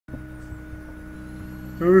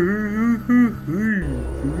I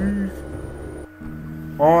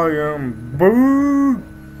am Boo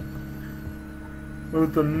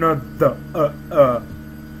with another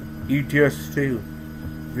ETS2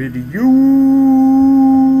 video.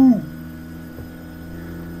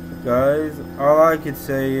 Guys, all I could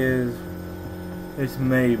say is this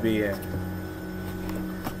may be it.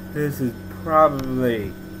 This is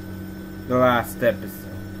probably the last episode.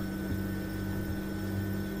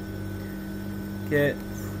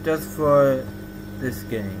 Just for this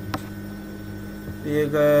game.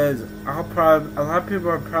 Because a lot of people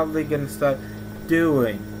are probably gonna start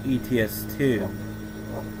doing ETS2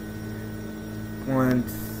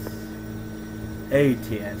 once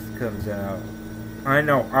ATS comes out. I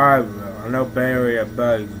know I will. I know Barry and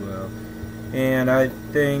Bugs will. And I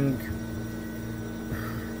think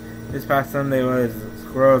this past Sunday was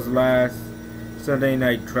Squirrel's last Sunday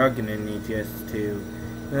night trucking in ETS2.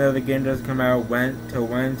 The game does come out till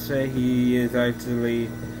Wednesday. He is actually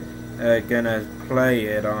gonna play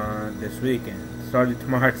it on this weekend, starting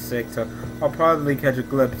tomorrow at 6. So I'll probably catch a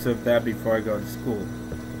glimpse of that before I go to school.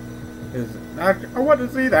 Cause I want to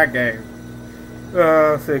see that game.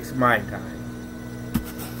 6 my time.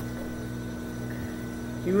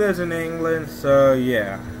 He lives in England, so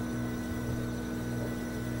yeah.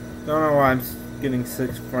 Don't know why I'm getting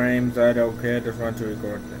 6 frames. I don't care. I just want to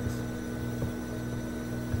record this.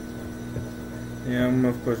 Yeah, I'm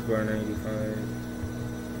of course going 85.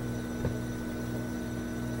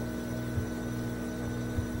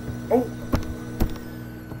 Oh!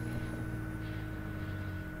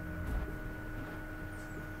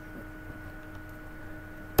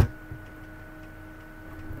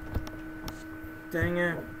 Dang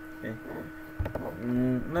it. Okay.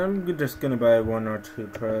 I'm just gonna buy 1 or 2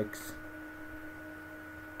 trucks.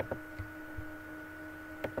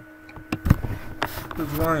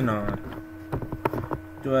 Cause why not?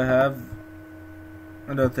 Do I have?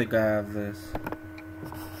 I don't think I have this.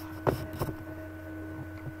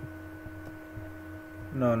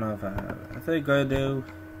 No, if I have it. I think I do.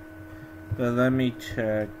 But let me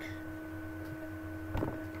check.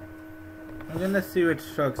 I'm gonna see which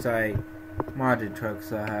modded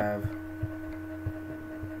trucks I have.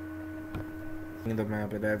 The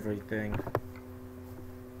map and everything.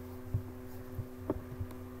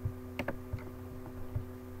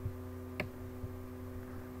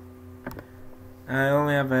 I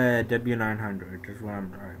only have a W900, just what I'm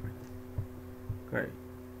driving. Great.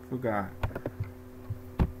 Forgot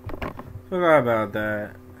about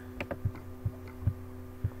that.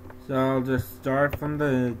 So I'll just start from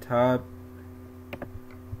the top.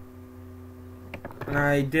 And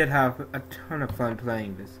I did have a ton of fun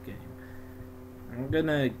playing this game. I'm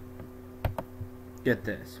gonna get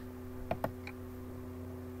this.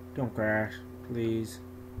 Don't crash, please.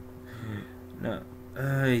 No.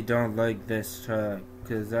 I don't like this truck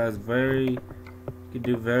because you could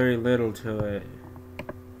do very little to it.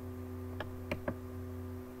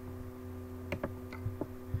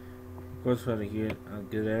 Of course, for a good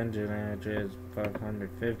engine address,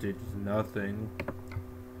 550 is nothing.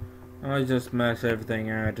 I just max everything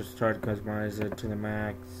out, just try to customize it to the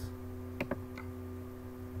max.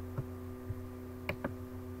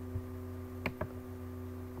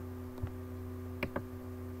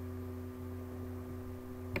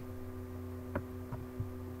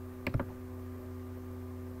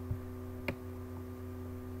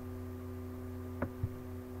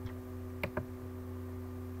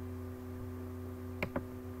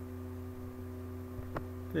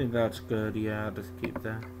 I think that's good, yeah, I'll just keep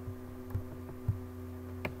that.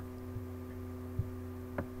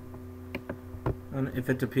 And if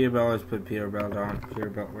it's a Peterbilt, always put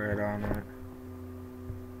Peterbilt red on it.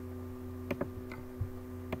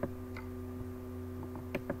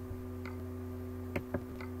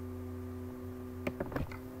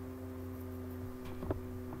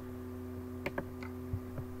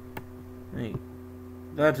 Hey,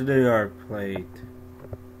 that's the AR plate.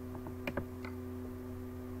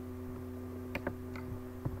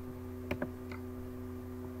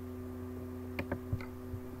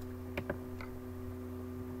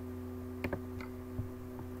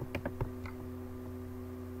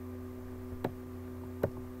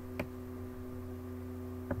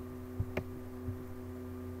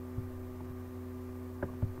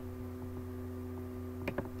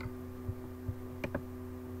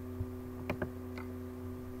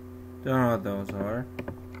 Don't know what those are.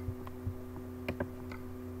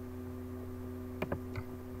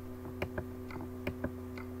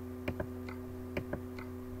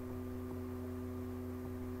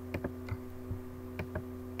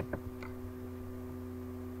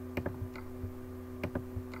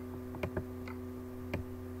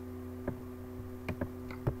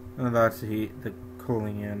 And that's the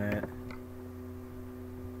cooling unit.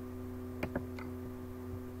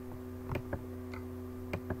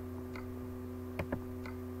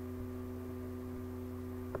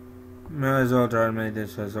 Might as well try to make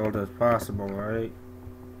this as old as possible, right?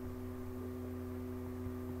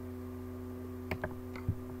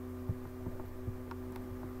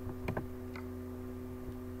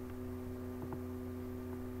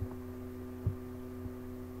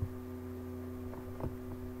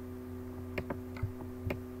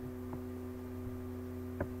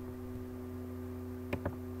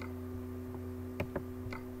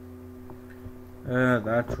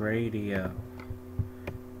 That's radio.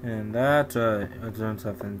 And that's it's doing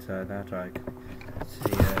stuff inside. That's right.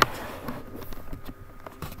 See it.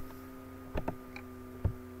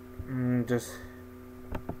 Just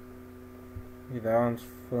that one's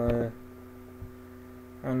for.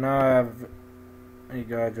 And now I have you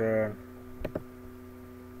got your.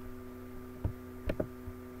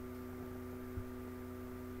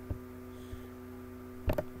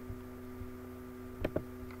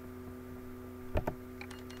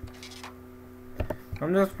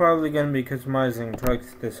 I'm just probably going to be customizing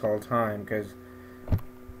trucks this whole time, because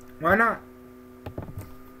why not?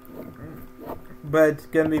 But it's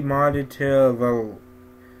going to be modded to the,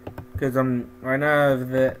 because I'm right now I have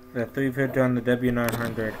the 350 on the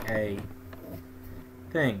W900A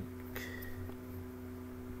thing.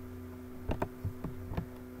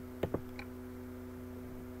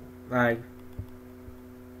 Like,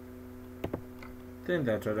 I think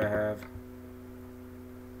that's what I have.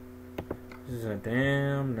 This is a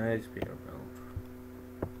damn nice beer build.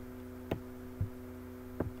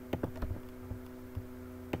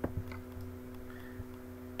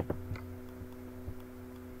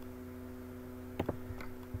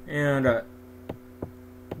 And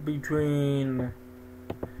between,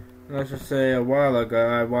 let's just say a while ago,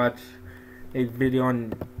 I watched a video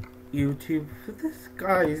on YouTube. This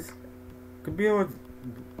guy's computer was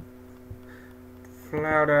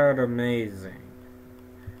flat out amazing.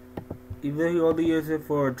 Either he only uses it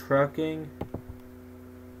for trucking.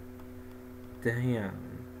 Damn.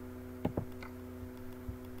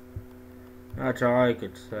 That's all I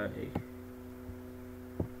could say.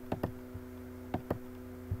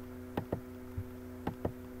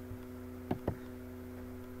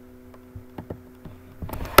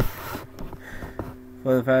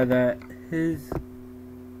 For the fact that his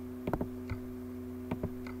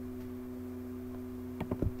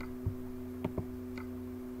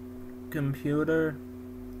computer,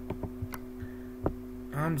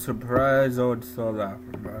 I'm surprised I would still that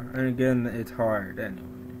far. And again, it's hard anyway.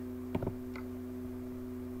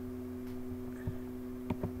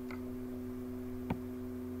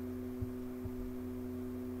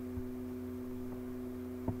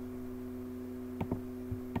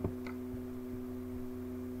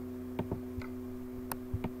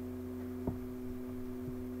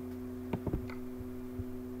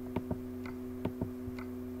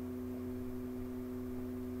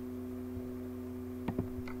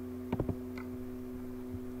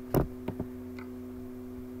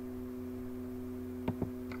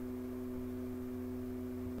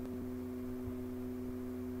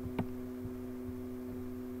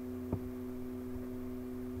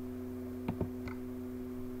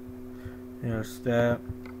 Step.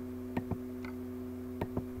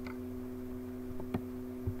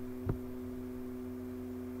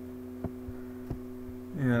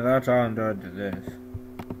 Yeah, that's all I'm doing to this.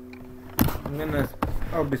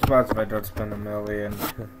 I'll be surprised if I don't spend $1 million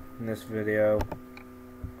in this video.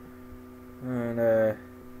 And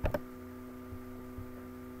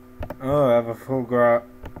oh, I have a full garage.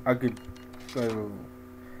 I could go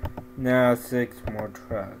now 6 more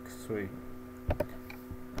trucks. Sweet.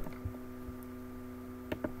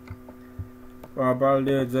 What I'll probably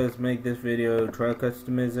do is just make this video truck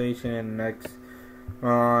customization, and next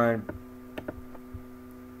on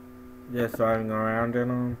just driving around in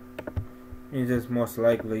them. It's just most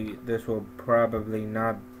likely this will probably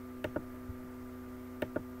not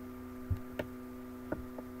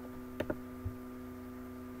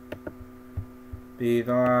be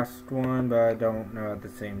the last one, but I don't know at the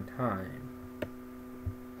same time.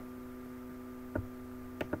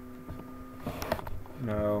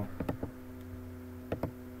 No.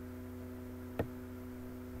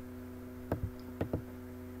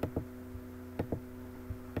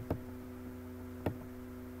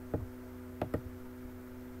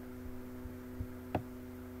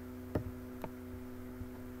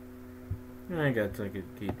 I guess I could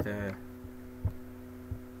keep that.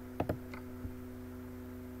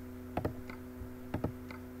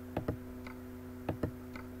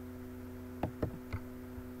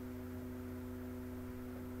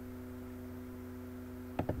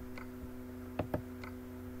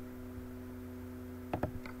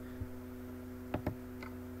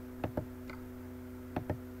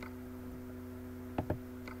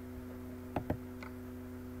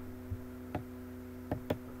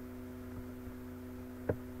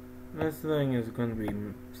 This thing is gonna be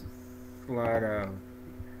flat out.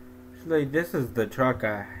 Actually, this is the truck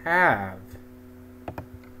I have.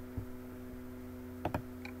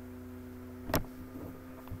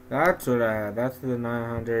 That's what I had. That's the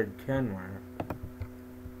 900 Kenworth.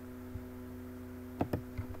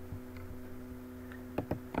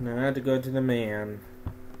 Now I had to go to the man.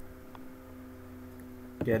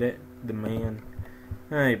 Get it? The man.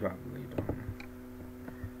 I probably don't.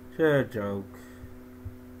 Sure, joke.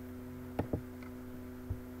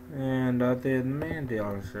 And out there, the man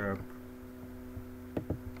dealership.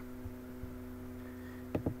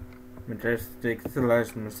 Majestic /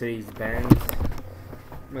 Mercedes-Benz.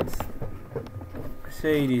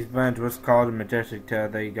 Mercedes-Benz was called Majestic till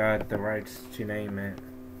they got the rights to name it.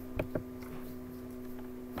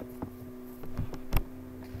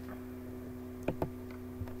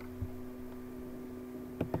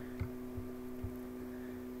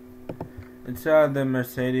 Inside the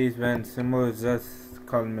Mercedes-Benz symbol is just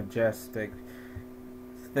called Majestic.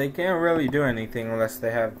 They can't really do anything unless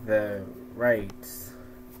they have the rights.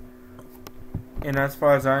 And as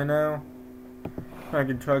far as I know,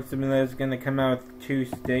 Fucking Truck Simulator is going to come out with 2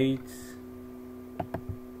 states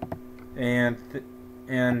and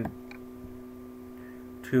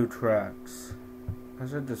 2 trucks.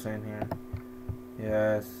 Is it the same here?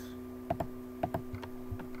 Yes.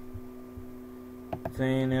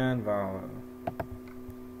 Xenia and Valo.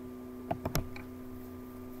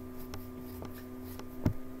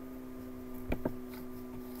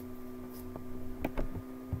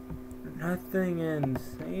 Nothing in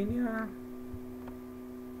Xenia?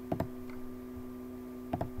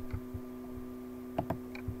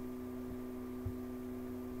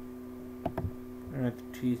 That's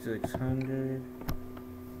T600.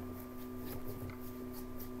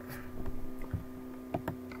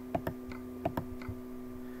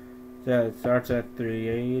 So it starts at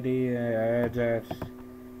 380, adds at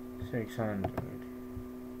 600.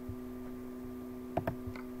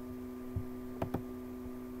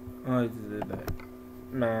 Oh, this is that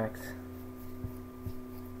max.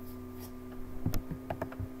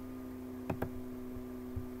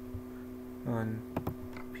 On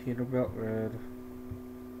Peterbilt Road.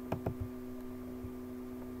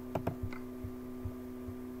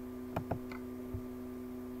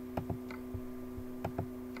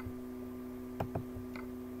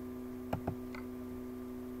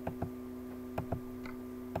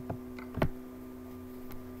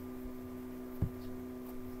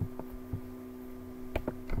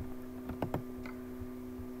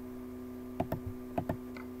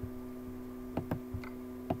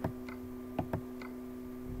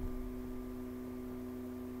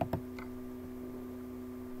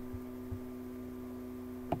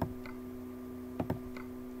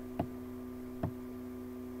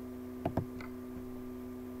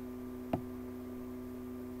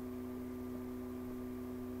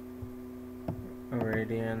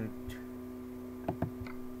 Radiant.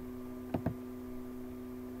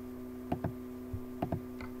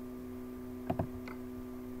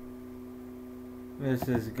 This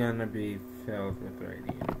is gonna be filled with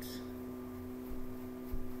radiance.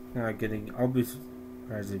 Not getting. I'll be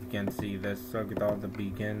surprised if you can see this. Look at all the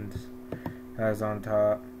beacons as on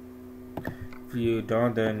top. If you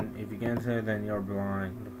don't, then if you can't see, then you're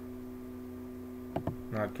blind.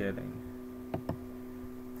 Not kidding.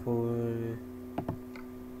 4.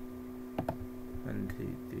 1,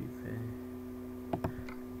 2, 3,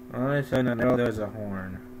 4. All of a sudden, I know there's a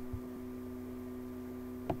horn.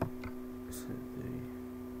 So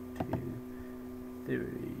 3, 2,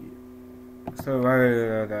 3. So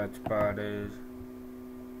where that spot is.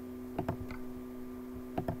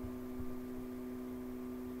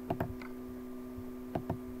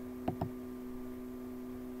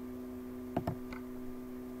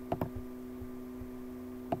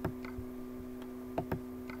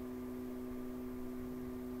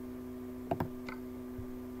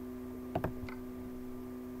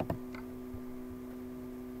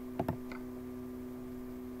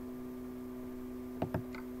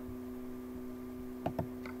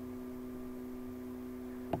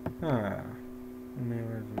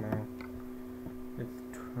 Where's the mouth? It's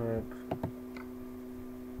trip.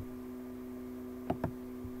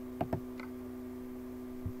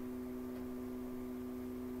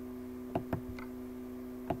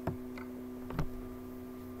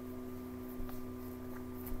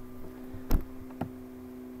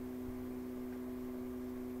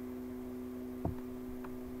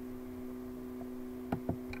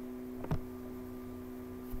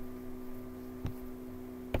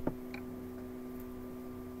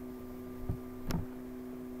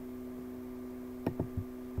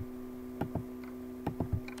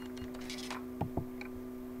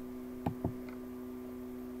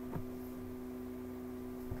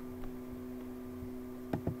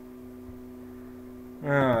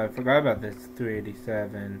 Oh, I forgot about this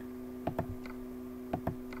 387.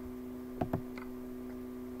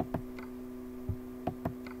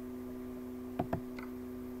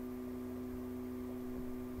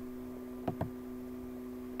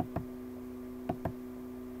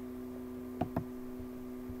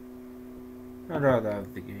 I'd rather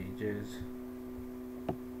have the gauges.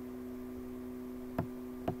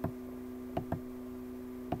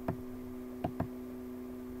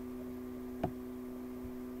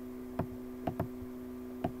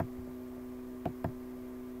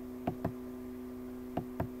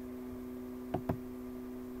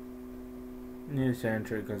 New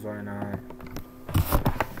century, because why not?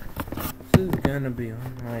 This is gonna be a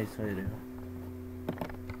nice video.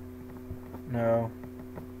 No.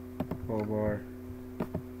 Full bore.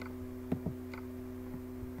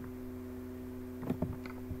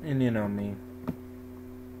 And you know me.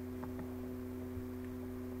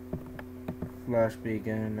 Flash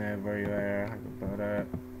beacon everywhere. I could put it.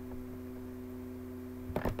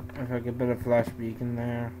 If I could put a flash beacon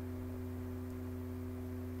there.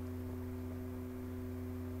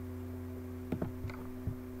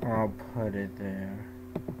 I'll put it there.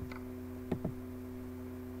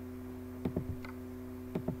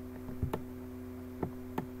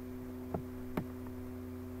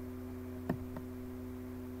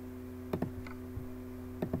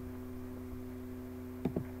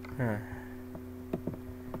 Huh.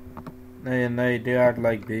 And they do add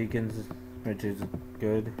like beacons, which is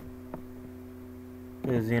good.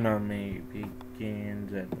 Because you know me,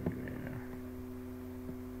 beacons everywhere.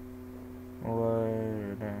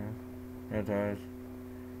 Retires.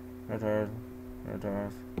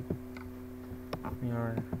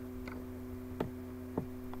 Yarn.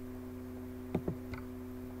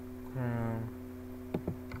 Crown.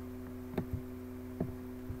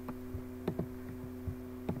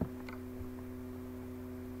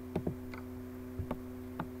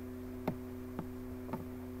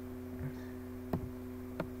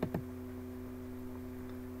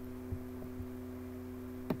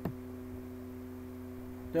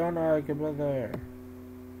 Don't know I can put there.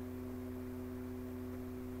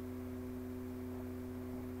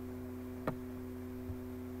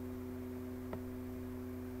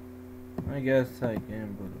 I guess I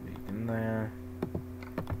can put a beacon there.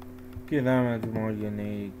 Get that much more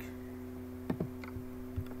unique.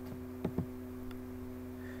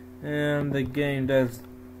 And the game does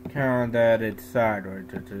count that it's sideways,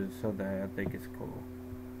 so that I think it's cool.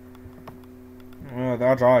 Well,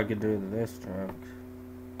 that's all I can do to this truck.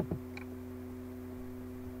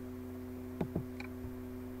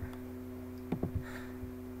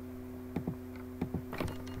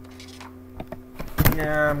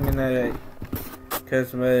 Yeah, I'm gonna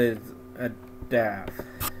customize a DAF.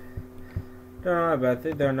 Don't know about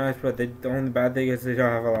it, they're nice, but the only bad thing is they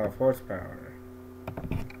don't have a lot of horsepower.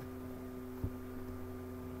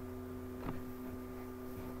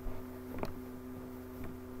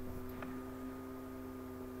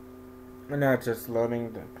 I'm not just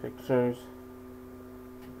loading the pictures.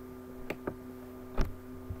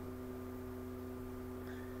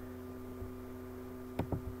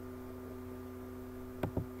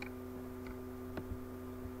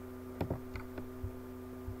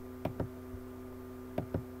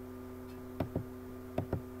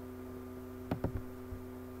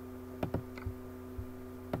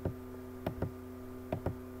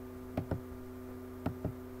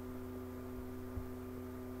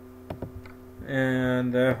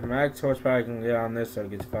 And the max horsepower I can get on this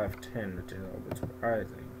truck is 510, which is a little bit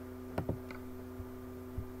surprising.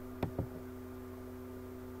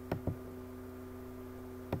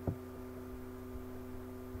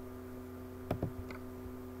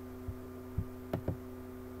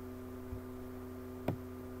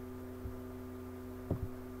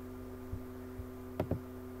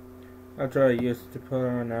 That's what I used to put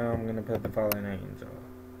on, now I'm going to put the following names on.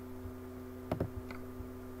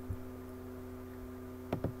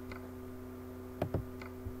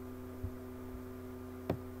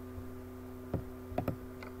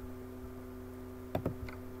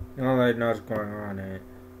 All I know what's going on it.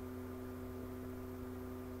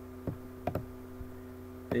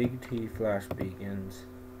 Big T flash beacons.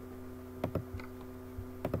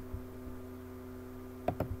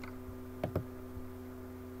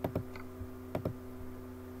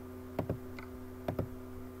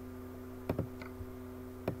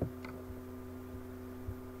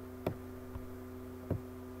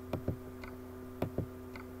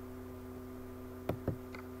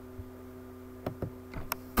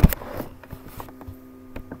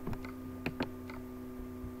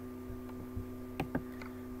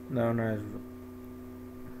 Known as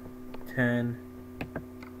 10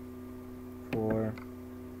 4.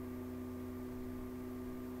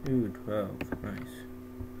 Ooh, 12. Nice.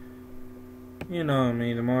 You know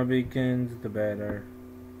me, the more beacons, the better.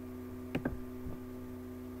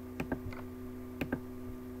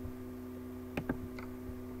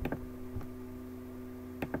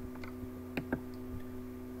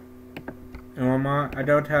 And I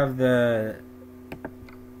don't have the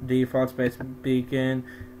default space beacon.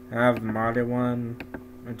 I have the modded one,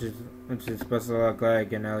 which is supposed to look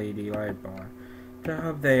like an LED light bar. So I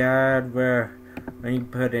hope they add where when you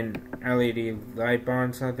put an LED light bar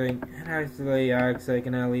on something, it actually acts like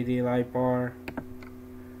an LED light bar.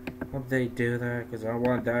 Hope they do that, because I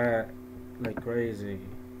want that like crazy.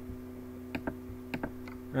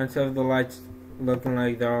 Instead of the lights looking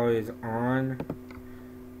like they're always on,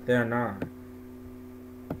 they're not.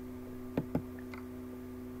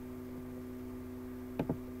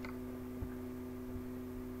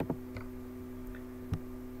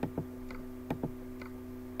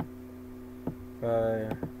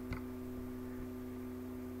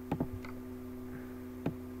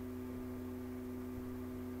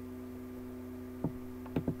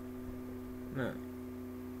 No.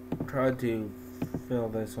 Try to fill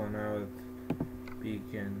this one out with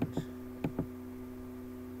beacons.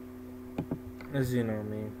 As you know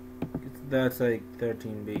me, that's like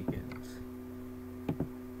 13 beacons.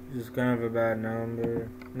 Which is kind of a bad number.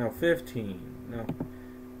 No, 15. No.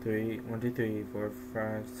 1, 2, 3, 4,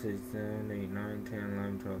 5, 6, 7, 8, 9, 10,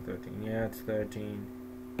 11, 12, 13. Yeah, it's 13.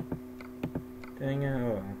 Dang it,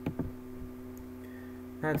 oh well.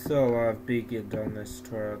 That's still a lot of beacons on this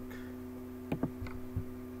truck.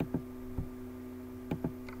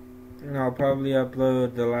 And I'll probably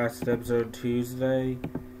upload the last episode Tuesday,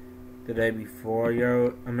 the day before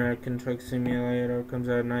your American Truck Simulator comes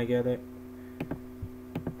out and I get it.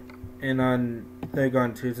 And on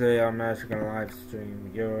Tuesday, I'm actually gonna live stream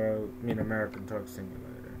American Truck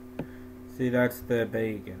Simulator. See, that's the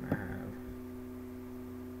bacon I have.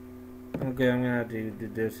 Okay, I'm gonna have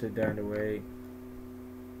to sit down to wait.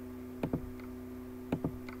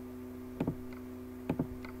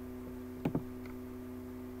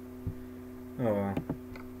 Oh well.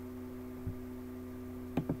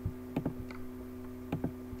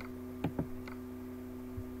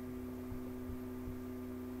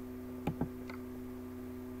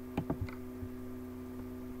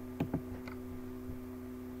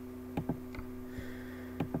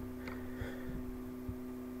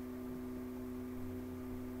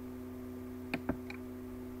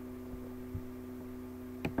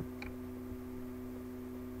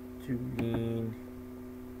 Green.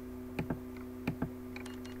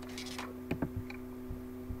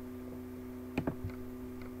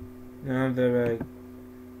 Now they're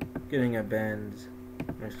getting a Benz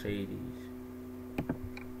Mercedes.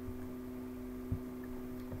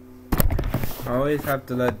 I always have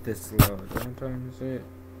to let this load. I'm trying to say it.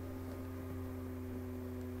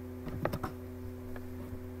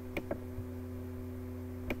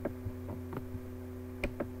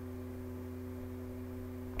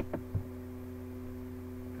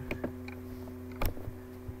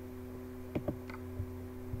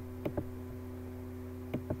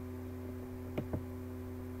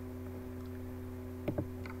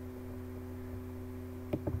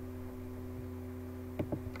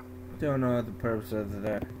 Don't know what the purpose of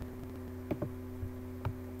that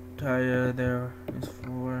tire there is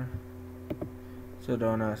for, so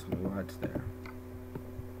don't ask me what's there.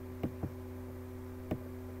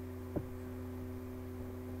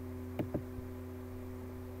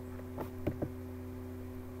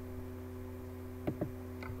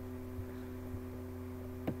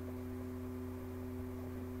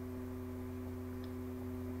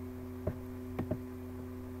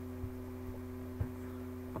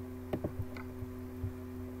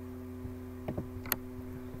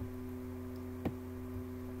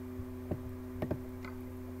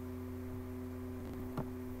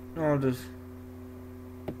 I'll just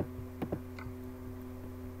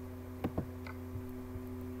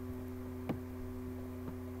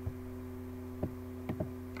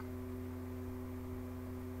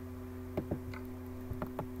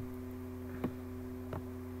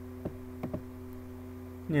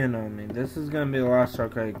you know me. This is gonna be the last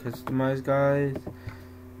truck I customize, guys.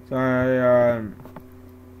 So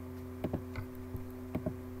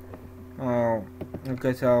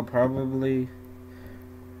I'll probably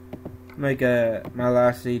make my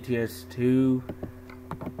last ATS2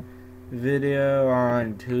 video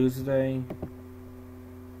on Tuesday.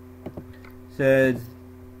 Says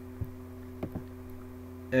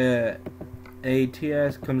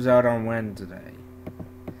ATS comes out on Wednesday,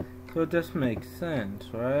 so it just makes sense,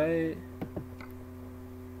 right?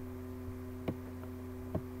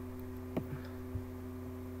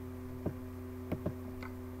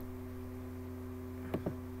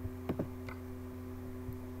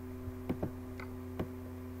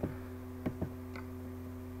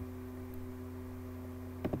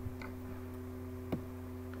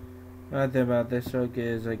 Another thing about this truck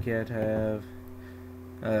is I can't have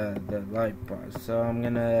the light bars, so I'm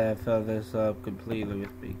gonna fill this up completely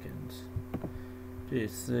with beacons.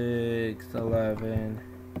 6, 11.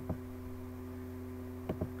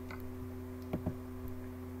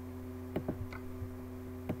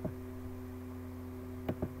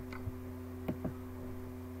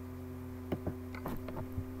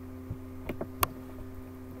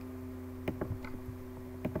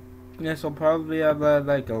 This will probably have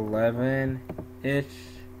like 11-ish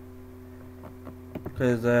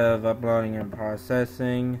because of uploading and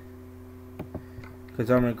processing. Because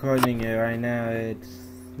I'm recording it right now, it's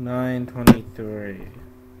 9:23.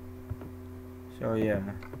 So yeah.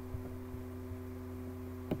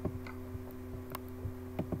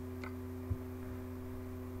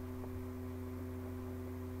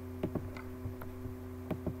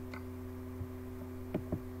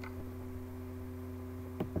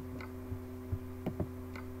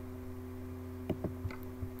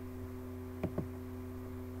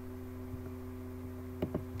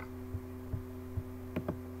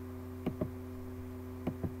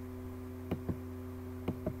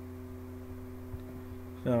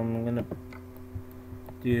 So I'm gonna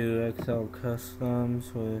do XL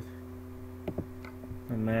customs with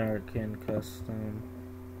American custom.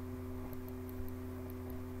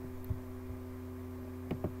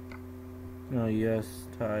 No, US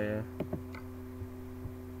tire.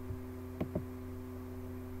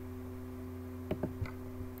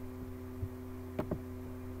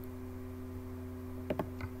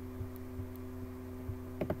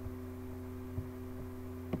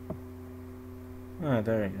 Oh,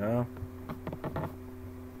 there you go.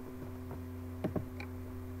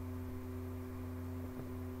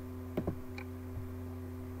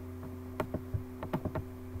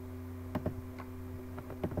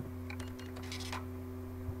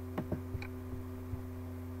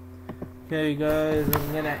 Okay guys,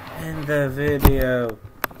 I'm gonna end the video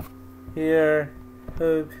here.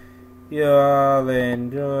 Hope you all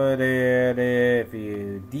enjoyed it. If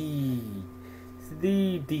you did,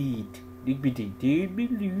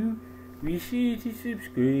 be sure to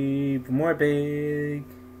subscribe for more big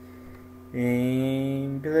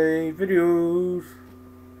gameplay videos.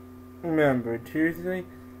 Remember, Tuesday,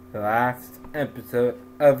 the last episode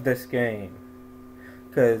of this game,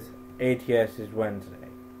 because ATS is Wednesday.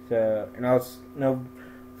 So, and also no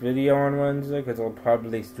video on Wednesday because I'll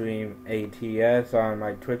probably stream ATS on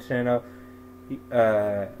my Twitch channel,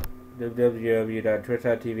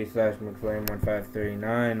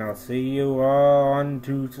 www.twitch.tv/McFlame1539. I'll see you all on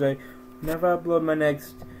Tuesday whenever I upload my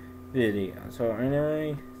next video. So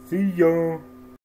anyway, see y'all.